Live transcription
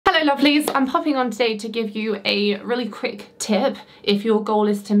Hello lovelies, I'm popping on today to give you a really quick tip if your goal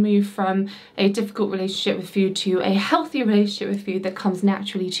is to move from a difficult relationship with food to a healthy relationship with food that comes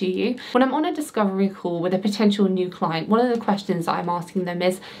naturally to you. When I'm on a discovery call with a potential new client, one of the questions that I'm asking them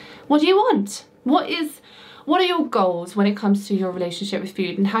is, what do you want? What are your goals when it comes to your relationship with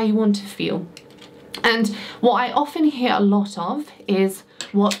food and how you want to feel? And what I often hear a lot of is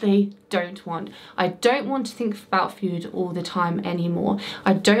what they don't want. I don't want to think about food all the time anymore.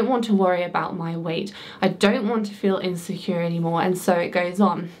 I don't want to worry about my weight. I don't want to feel insecure anymore, and so it goes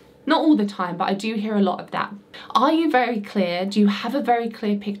on. Not all the time, but I do hear a lot of that. Are you very clear? Do you have a very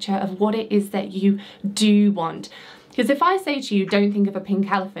clear picture of what it is that you do want? Because if I say to you, don't think of a pink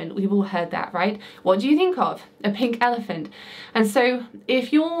elephant, we've all heard that, right? What do you think of? A pink elephant. And so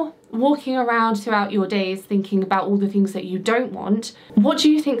if you're walking around throughout your days thinking about all the things that you don't want, what do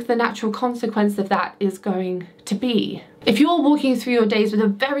you think the natural consequence of that is going to be? If you're walking through your days with a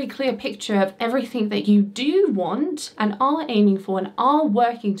very clear picture of everything that you do want and are aiming for and are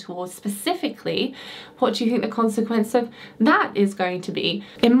working towards specifically, what do you think the consequence of that is going to be?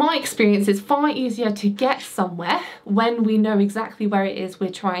 In my experience, it's far easier to get somewhere when we know exactly where it is we're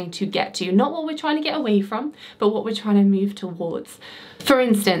trying to get to. Not what we're trying to get away from, but what we're trying to move towards. For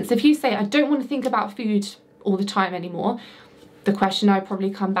instance, if you say, I don't want to think about food all the time anymore, the question I'd probably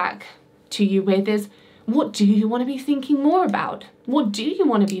come back to you with is, what do you want to be thinking more about? What do you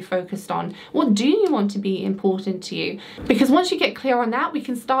want to be focused on? What do you want to be important to you? Because once you get clear on that, we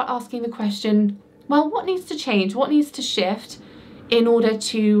can start asking the question, well, what needs to change? What needs to shift in order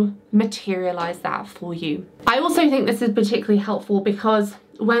to materialize that for you? I also think this is particularly helpful because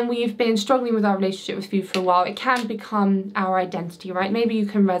when we've been struggling with our relationship with food for a while, it can become our identity, right? Maybe you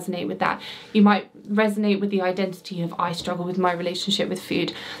can resonate with that. You might resonate with the identity of I struggle with my relationship with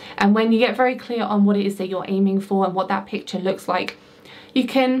food. And when you get very clear on what it is that you're aiming for and what that picture looks like, you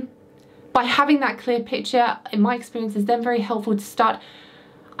can, by having that clear picture, in my experience, is then very helpful to start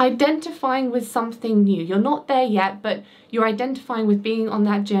identifying with something new. You're not there yet, but you're identifying with being on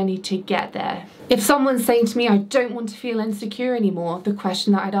that journey to get there. If someone's saying to me, I don't want to feel insecure anymore, the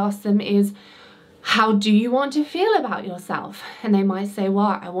question that I'd ask them is, how do you want to feel about yourself? And they might say,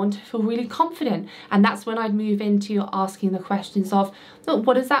 well, I want to feel really confident. And that's when I'd move into asking the questions of, look,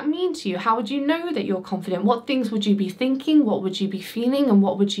 what does that mean to you? How would you know that you're confident? What things would you be thinking? What would you be feeling? And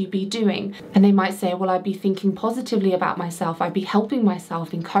what would you be doing? And they might say, well, I'd be thinking positively about myself. I'd be helping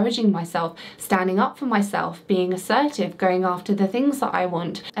myself, encouraging myself, standing up for myself, being assertive, going after the things that I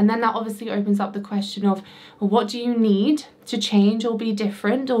want. And then that obviously opens up the question of, well, what do you need to change or be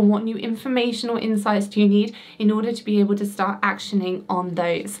different, or what new information or insights do you need in order to be able to start actioning on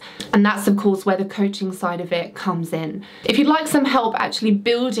those? And that's of course where the coaching side of it comes in. If you'd like some help actually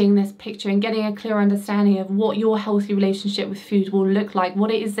building this picture and getting a clear understanding of what your healthy relationship with food will look like,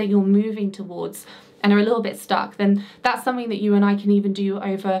 what it is that you're moving towards, and are a little bit stuck, then that's something that you and I can even do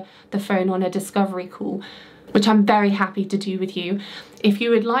over the phone on a discovery call, which I'm very happy to do with you. If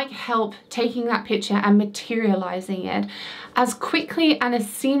you would like help taking that picture and materializing it as quickly and as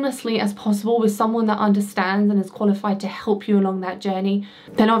seamlessly as possible with someone that understands and is qualified to help you along that journey,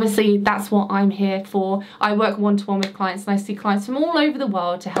 then obviously that's what I'm here for. I work one-to-one with clients and I see clients from all over the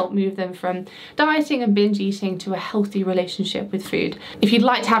world to help move them from dieting and binge eating to a healthy relationship with food. If you'd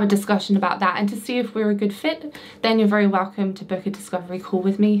like to have a discussion about that and to see if we're a good fit, then you're very welcome to book a discovery call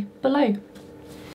with me below.